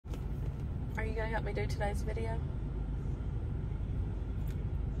gonna help me do today's video?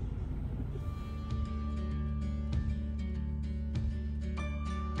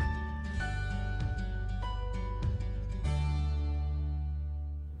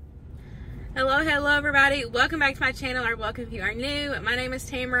 Hello everybody, welcome back to my channel, or welcome if you are new. My name is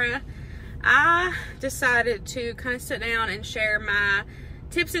Tamara. I decided to kind of sit down and share my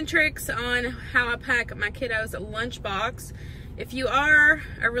tips and tricks on how I pack my kiddos' lunchbox. If you are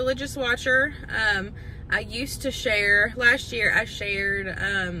a religious watcher, I used to share, last year I shared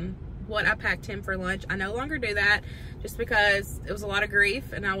what I packed him for lunch. I no longer do that just because it was a lot of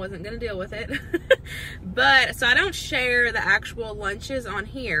grief and I wasn't going to deal with it. But so I don't share the actual lunches on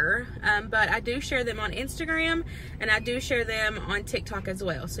here, but I do share them on Instagram and I do share them on TikTok as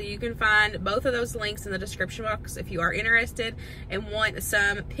well. So you can find both of those links in the description box if you are interested and want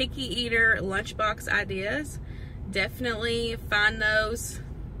some picky eater lunchbox ideas. Definitely find those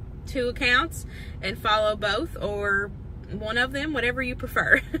two accounts and follow both or one of them, whatever you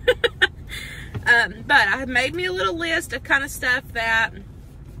prefer. But I have made me a little list of kind of stuff that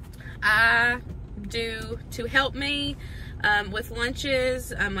I do to help me with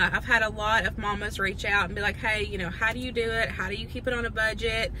lunches. I've had a lot of mamas reach out and be like, hey, you know, how do you do it? How do you keep it on a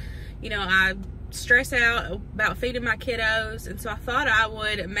budget? You know, I stress out about feeding my kiddos, and so I thought I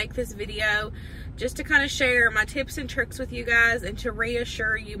would make this video just to kind of share my tips and tricks with you guys and to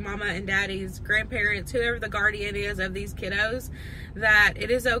reassure you mama and daddies, grandparents, whoever the guardian is of these kiddos, that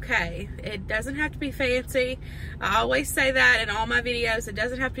it is okay. It doesn't have to be fancy. I always say that in all my videos. It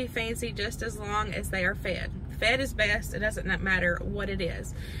doesn't have to be fancy just as long as they are fed. Fed is best. It doesn't matter what it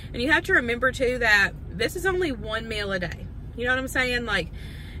is. And you have to remember too that this is only one meal a day. You know what I'm saying? Like,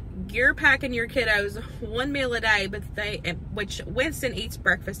 you're packing your kiddos one meal a day, but which Winston eats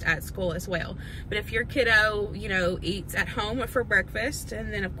breakfast at school as well. But if your kiddo, you know, eats at home for breakfast,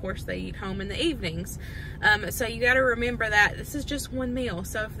 and then of course they eat home in the evenings. So you got to remember that this is just one meal.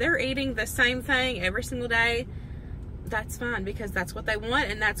 So if they're eating the same thing every single day, that's fine, because that's what they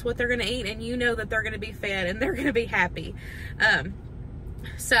want and that's what they're going to eat, and you know that they're going to be fed and they're going to be happy.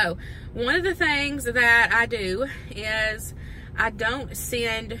 So one of the things that I do is I don't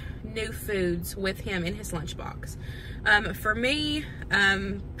send new foods with him in his lunchbox. For me,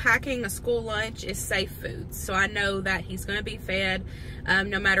 packing a school lunch is safe foods. So I know that he's going to be fed.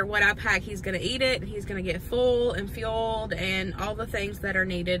 No matter what I pack, he's going to eat it. He's going to get full and fueled and all the things that are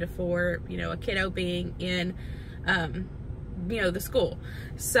needed for, you know, a kiddo being in, you know, the school.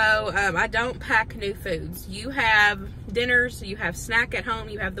 So I don't pack new foods. You have dinners, you have snack at home,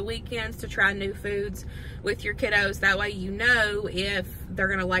 you have the weekends to try new foods with your kiddos. That way you know if they're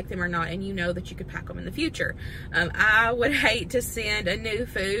gonna like them or not, and you know that you could pack them in the future. I would hate to send a new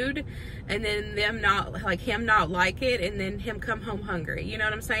food and then him not like it and then him come home hungry. You know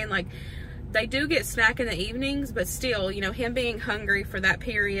what I'm saying? Like, they do get snack in the evenings, but still, you know, him being hungry for that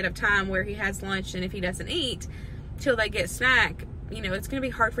period of time where he has lunch, and if he doesn't eat till they get snack, you know, it's going to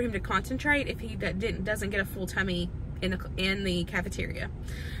be hard for him to concentrate if he doesn't get a full tummy in the cafeteria.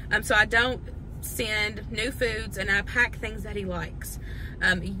 So I don't send new foods, and I pack things that he likes.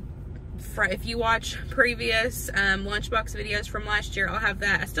 If you watch previous lunchbox videos from last year, I'll have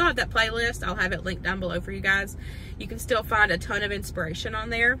that. I still have that playlist. I'll have it linked down below for you guys. You can still find a ton of inspiration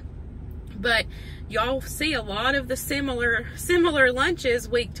on there. But y'all see a lot of the similar lunches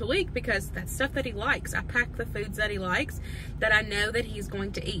week to week, because that's stuff that he likes. I pack the foods that he likes, that I know that he's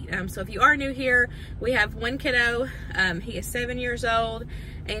going to eat. So if you are new here, we have one kiddo. He is 7 years old,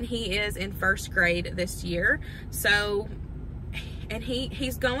 and he is in 1st grade this year. So, and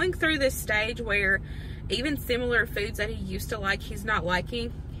he's going through this stage where even similar foods that he used to like, he's not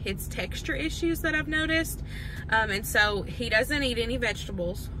liking. It's texture issues that I've noticed. And so he doesn't eat any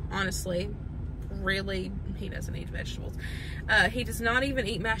vegetables. Honestly, really, he doesn't eat vegetables. He does not even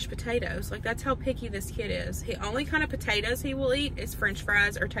eat mashed potatoes. Like, that's how picky this kid is. The only kind of potatoes he will eat is French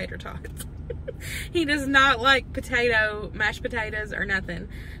fries or tater tots. He does not like mashed potatoes or nothing.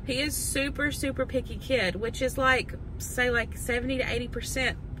 He is super picky kid, which is like, say, like 70 to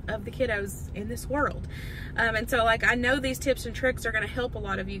 80% of the kiddos in this world. And so, like, I know these tips and tricks are going to help a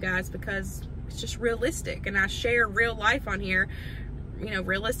lot of you guys because it's just realistic, and I share real life on here. You know,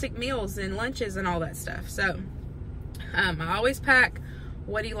 realistic meals and lunches and all that stuff. So I always pack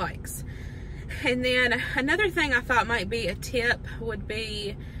what he likes. And then another thing I thought might be a tip would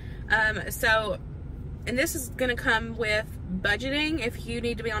be, and this is going to come with budgeting. If you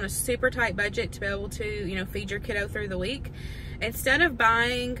need to be on a super tight budget to be able to, you know, feed your kiddo through the week, instead of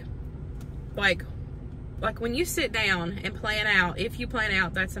buying, like when you sit down and plan out, if you plan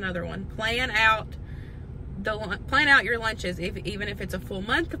out, that's another one, plan out plan out your lunches, even if it's a full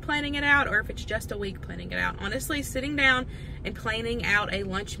month of planning it out or if it's just a week planning it out. Honestly, sitting down and planning out a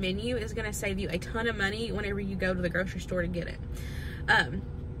lunch menu is going to save you a ton of money whenever you go to the grocery store to get it.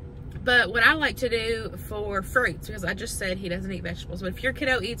 But what I like to do for fruits, because I just said he doesn't eat vegetables, but if your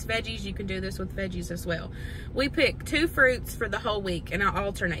kiddo eats veggies, you can do this with veggies as well. We pick 2 fruits for the whole week, and I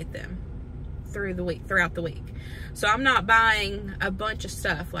alternate them throughout the week. So I'm not buying a bunch of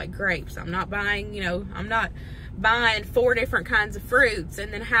stuff like grapes. I'm not buying, I'm not buying 4 different kinds of fruits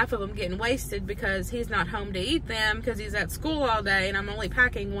and then half of them getting wasted because he's not home to eat them because he's at school all day and I'm only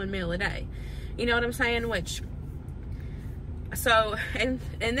packing 1 meal a day. You know what I'm saying? So, and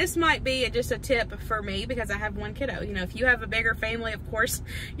this might be just a tip for me because I have 1 kiddo. If you have a bigger family, of course,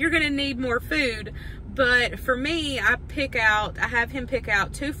 you're going to need more food. But for me, I have him pick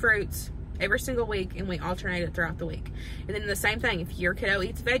out 2 fruits every single week, and we alternate it throughout the week. And then the same thing, if your kiddo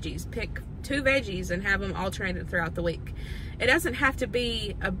eats veggies, pick 2 veggies and have them alternated throughout the week. It doesn't have to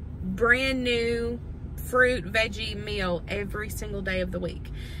be a brand new fruit veggie meal every single day of the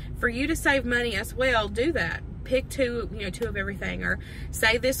week. For you to save money as well, do that. Pick 2 of everything. Or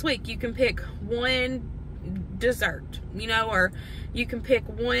say this week you can pick 1 dessert, or you can pick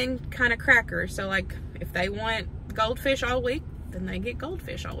 1 kind of cracker. So like if they want goldfish all week, then they get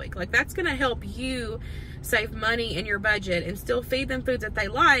goldfish all week. Like that's gonna help you save money in your budget and still feed them foods that they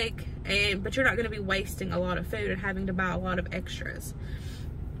like, but you're not gonna be wasting a lot of food and having to buy a lot of extras.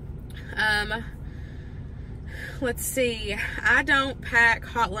 Let's see, I don't pack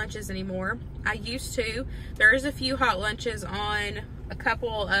hot lunches anymore. I used to. There's a few hot lunches on a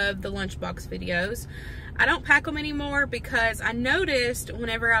couple of the lunchbox videos. I don't pack them anymore because I noticed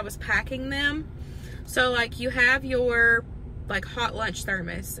whenever I was packing them, so like you have your like hot lunch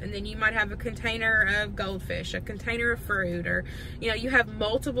thermos, and then you might have a container of goldfish, a container of fruit, or you have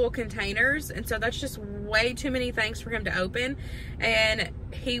multiple containers, and so that's just way too many things for him to open, and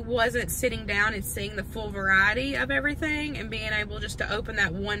he wasn't sitting down and seeing the full variety of everything and being able just to open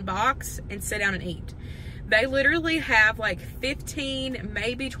that 1 box and sit down and eat. They literally have like 15,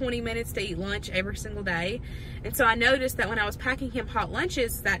 maybe 20 minutes to eat lunch every single day. And so I noticed that when I was packing him hot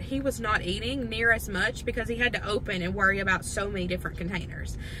lunches that he was not eating near as much because he had to open and worry about so many different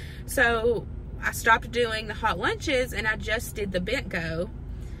containers. So I stopped doing the hot lunches and I just did the bent go,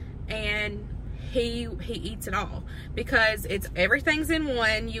 and he eats it all because everything's in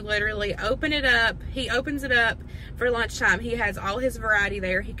one. You literally open it up. He opens it up for lunchtime. He has all his variety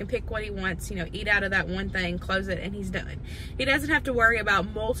there. He can pick what he wants, eat out of that one thing, close it, and he's done. He doesn't have to worry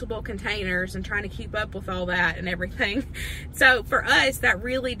about multiple containers and trying to keep up with all that and everything. So for us, that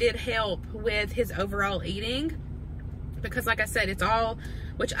really did help with his overall eating because like I said, it's all,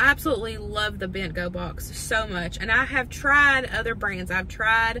 which I absolutely love the Bent Go box so much. And I have tried other brands. I've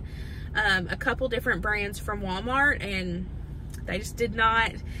tried a couple different brands from Walmart, and they just did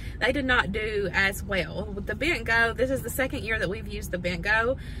not do as well. With the Bent Go, this is the 2nd year that we've used the Bent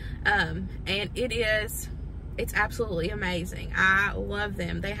Go, and it's absolutely amazing. I love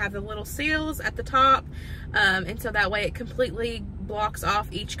them. They have the little seals at the top, and so that way it completely blocks off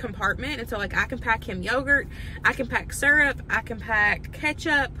each compartment, and so like I can pack him yogurt, I can pack syrup, I can pack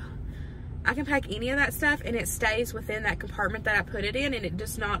ketchup, I can pack any of that stuff and it stays within that compartment that I put it in, and it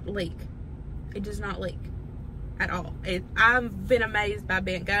does not leak. It does not leak at all. I've been amazed by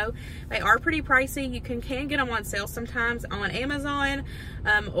Bent Go. They are pretty pricey. You can get them on sale sometimes on Amazon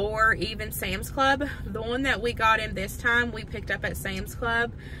or even Sam's Club. The one that we got in this time, we picked up at Sam's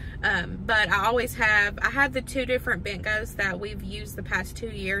Club. But I have the 2 different Bent Go's that we've used the past 2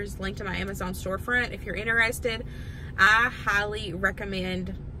 years linked to my Amazon storefront. If you're interested, I highly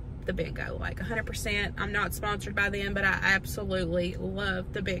recommend the Bent Go, like 100%. I'm not sponsored by them, but I absolutely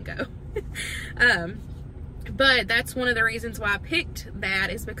love the Bent Go. But that's one of the reasons why I picked that,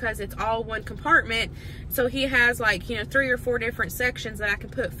 is because it's all one compartment. So he has like 3 or 4 different sections that I can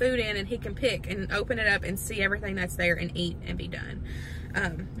put food in, and he can pick and open it up and see everything that's there and eat and be done.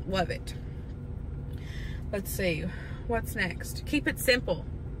 Love it. Let's see, what's next? Keep it simple.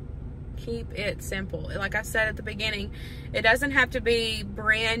 Keep it simple. Like I said at the beginning, it doesn't have to be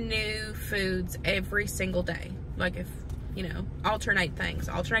brand new foods every single day. Like if, alternate things,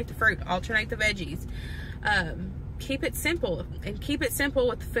 alternate the fruit, alternate the veggies. Keep it simple, and keep it simple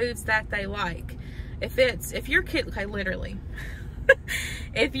with the foods that they like. If your kid, okay, literally,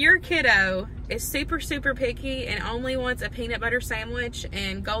 if your kiddo is super picky and only wants a peanut butter sandwich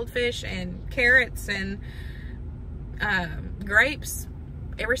and goldfish and carrots and grapes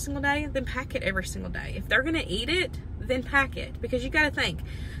every single day, then pack it every single day. If they're gonna eat it, then pack it, because you gotta think,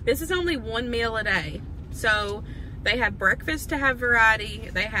 this is only 1 meal a day. So They have breakfast to have variety.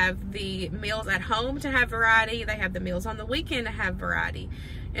 They have the meals at home to have variety. They have the meals on the weekend to have variety.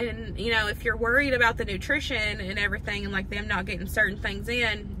 And, you know, if you're worried about the nutrition and everything and like them not getting certain things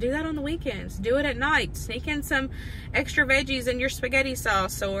in, do that on the weekends. Do it at night. Sneak in some extra veggies in your spaghetti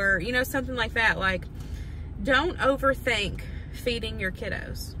sauce or, you know, something like that. Like, don't overthink feeding your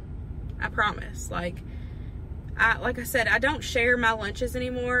kiddos. I promise. Like I said, I don't share my lunches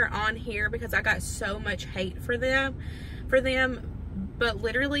anymore on here because I got so much hate for them. But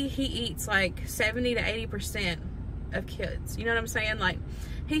literally, he eats like 70 to 80% of kids. You know what I'm saying? Like,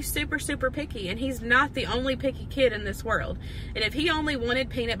 he's super, super picky, and he's not the only picky kid in this world. And if he only wanted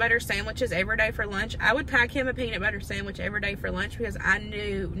peanut butter sandwiches every day for lunch, I would pack him a peanut butter sandwich every day for lunch because I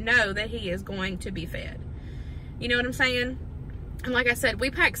know that he is going to be fed. You know what I'm saying? And like I said,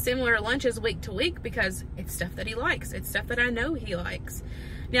 we pack similar lunches week to week because it's stuff that he likes. It's stuff that I know he likes.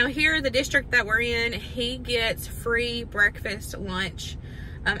 Now here, the district that we're in, he gets free breakfast, lunch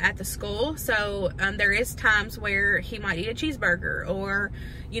at the school. So there is times where he might eat a cheeseburger, or,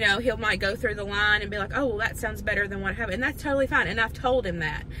 you know, he might go through the line and be like, oh, well, that sounds better than what I have. And that's totally fine. And I've told him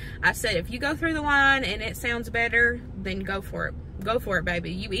that. I said, if you go through the line and it sounds better, then go for it. Go for it,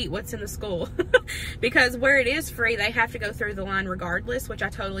 baby. You eat what's in the school. Because where it is free, they have to go through the line regardless, which I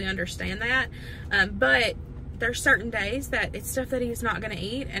totally understand that. But there's certain days that it's stuff that he's not going to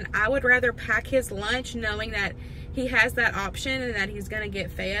eat. And I would rather pack his lunch knowing that he has that option and that he's going to get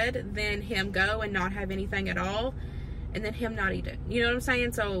fed than him go and not have anything at all and then him not eat it. You know what I'm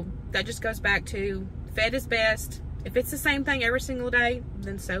saying? So that just goes back to fed is best. If it's the same thing every single day,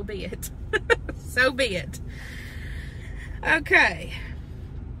 then so be it. So be it. Okay,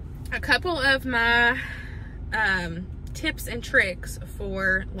 a couple of my tips and tricks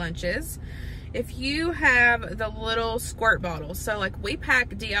for lunches. If you have the little squirt bottles, so like we pack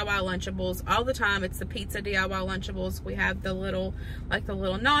DIY Lunchables all the time. It's the pizza DIY Lunchables. We have the little, like the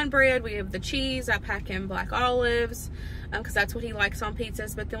little naan bread. We have the cheese. I pack in black olives because that's what he likes on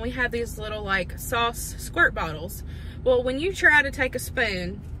pizzas. But then we have these little like sauce squirt bottles. Well, when you try to take a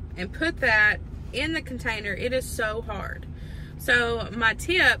spoon and put that in the container, it is so hard. So my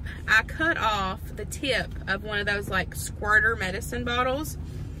tip, I cut off the tip of one of those like squirter medicine bottles.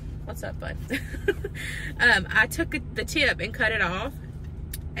 What's up, bud? I took the tip and cut it off,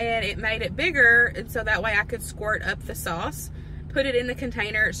 and it made it bigger, and so that way I could squirt up the sauce, put it in the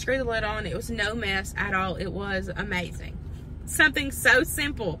container, screw the lid on. It was no mess at all. It was amazing. Something so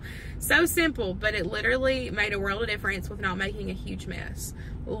simple, but it literally made a world of difference with not making a huge mess.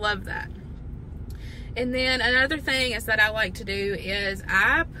 Love that. And then another thing is that I like to do is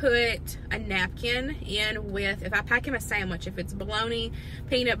I put a napkin in with, if I pack him a sandwich, if it's bologna,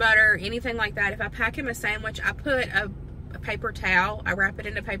 peanut butter, anything like that, if I pack him a sandwich, I put a paper towel, I wrap it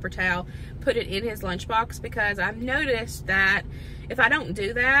in a paper towel, put it in his lunchbox, because I've noticed that if I don't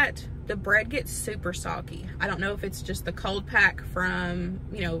do that, the bread gets super soggy. I don't know if it's just the cold pack from,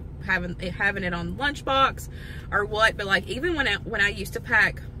 you know, having it on the lunchbox or what, but like even when I used to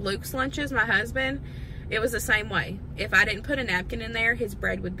pack Luke's lunches, my husband, it was the same way. If I didn't put a napkin in there, his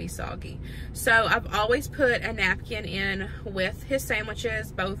bread would be soggy. So I've always put a napkin in with his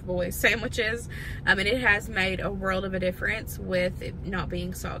sandwiches, both boys' sandwiches, and it has made a world of a difference with it not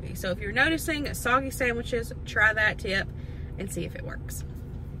being soggy. So if you're noticing soggy sandwiches, try that tip and see if it works.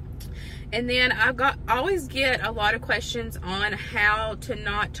 And then always get a lot of questions on how to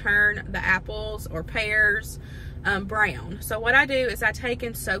not turn the apples or pears brown. So what I do is I take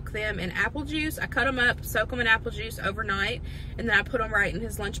and soak them in apple juice. I cut them up, soak them in apple juice overnight, and then I put them right in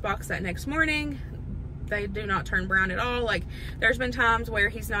his lunchbox that next morning. They do not turn brown at all. Like, there's been times where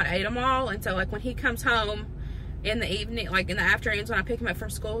he's not ate them all, and so like when he comes home in the evening, like in the afternoons when I pick him up from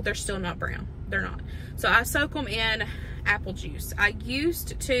school, they're still not brown. They're not. So I soak them in apple juice. I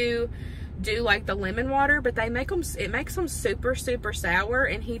used to do like the lemon water, but it makes them super, super sour,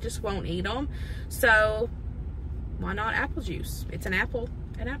 and he just won't eat them. So why not apple juice? It's an apple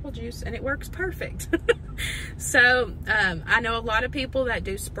juice, and it works perfect. So I know a lot of people that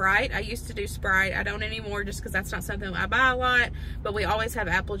do Sprite. I used to do Sprite. I don't anymore, just because that's not something I buy a lot, but we always have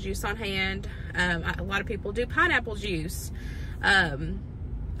apple juice on hand. A lot of people do pineapple juice.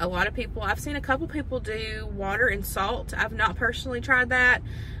 A lot of people, I've seen a couple people do water and salt. I've not personally tried that.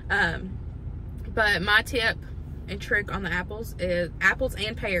 But my tip and trick on the apples is apples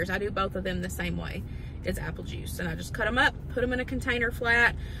and pears. I do both of them the same way. It's apple juice, and I just cut them up, put them in a container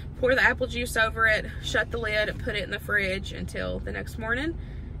flat, pour the apple juice over it, shut the lid, put it in the fridge until the next morning,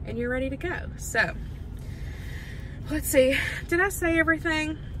 and you're ready to go. So let's see, did I say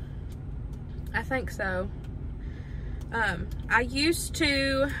everything? I think so. I used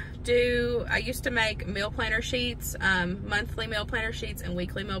to make meal planner sheets, monthly meal planner sheets and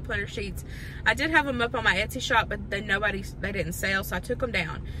weekly meal planner sheets. I did have them up on my Etsy shop, but then they didn't sell, so I took them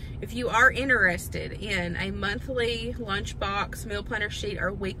down. If you are interested in a monthly lunchbox meal planner sheet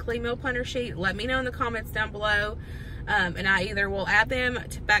or weekly meal planner sheet, let me know in the comments down below, and I either will add them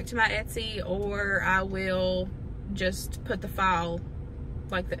back to my Etsy, or I will just put the file,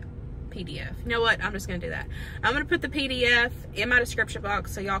 like the PDF. You know what? I'm just going to do that. I'm going to put the PDF in my description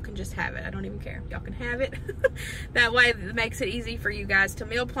box so y'all can just have it. I don't even care. Y'all can have it. That way it makes it easy for you guys to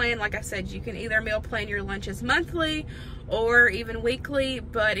meal plan. Like I said, you can either meal plan your lunches monthly or even weekly,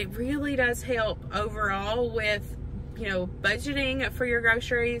 but it really does help overall with, you know, budgeting for your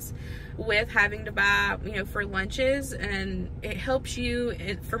groceries, with having to buy, you know, for lunches, and it helps you.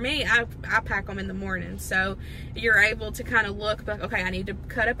 For me, I pack them in the morning, so you're able to kind of look like, okay, I need to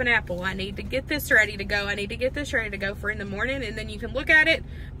cut up an apple, I need to get this ready to go, I need to get this ready to go for in the morning, and then you can look at it,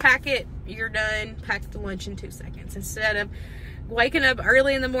 pack it, you're done, pack the lunch in 2 seconds, instead of waking up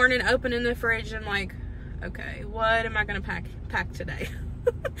early in the morning, opening the fridge, and like, okay, what am I gonna pack today?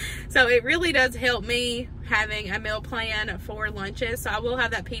 So it really does help me having a meal plan for lunches. So I will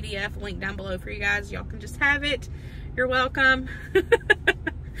have that PDF link down below for you guys. Y'all can just have it. You're welcome.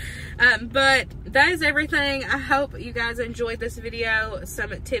 But that is everything. I hope you guys enjoyed this video.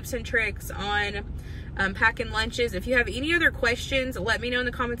 Some tips and tricks on packing lunches. If you have any other questions, let me know in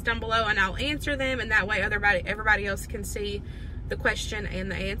the comments down below and I'll answer them. And that way everybody else can see the question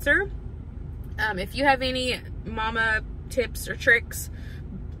and the answer. If you have any mama tips or tricks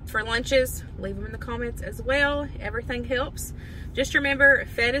for lunches, leave them in the comments as well. Everything helps. Just remember,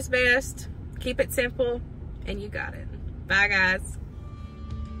 fed is best. Keep it simple, and you got it. Bye, guys.